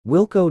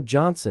Wilko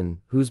Johnson,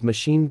 whose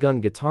machine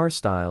gun guitar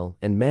style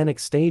and manic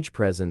stage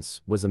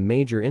presence was a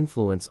major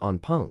influence on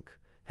punk,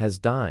 has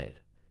died.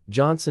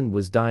 Johnson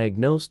was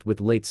diagnosed with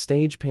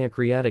late-stage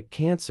pancreatic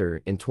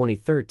cancer in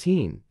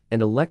 2013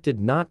 and elected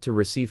not to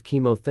receive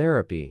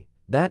chemotherapy.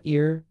 That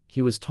year,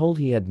 he was told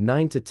he had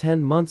 9 to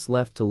 10 months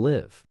left to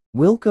live.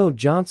 Wilko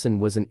Johnson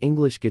was an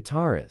English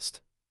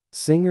guitarist,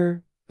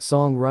 singer,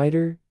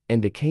 songwriter,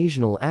 and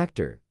occasional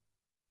actor.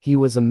 He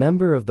was a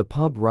member of the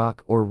pub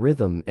rock or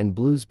rhythm and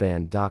blues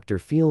band Dr.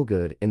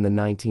 Feelgood in the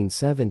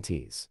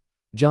 1970s.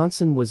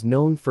 Johnson was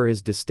known for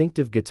his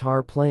distinctive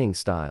guitar playing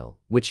style,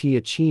 which he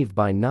achieved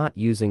by not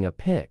using a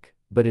pick,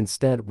 but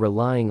instead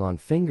relying on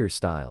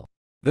fingerstyle.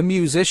 The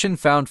musician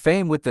found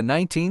fame with the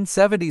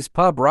 1970s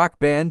pub rock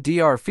band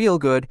Dr.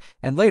 Feelgood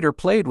and later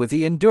played with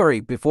Ian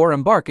Dury before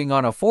embarking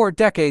on a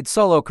 4-decade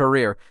solo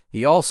career.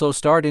 He also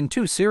starred in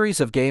 2 series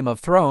of Game of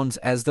Thrones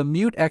as the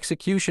mute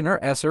executioner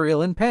Esser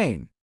Ill in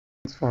Pain.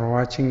 Thanks for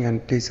watching,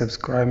 and please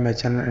subscribe my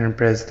channel and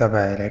press the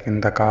bell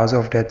icon. The cause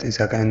of death is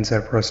a cancer,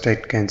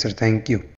 prostate cancer. Thank you.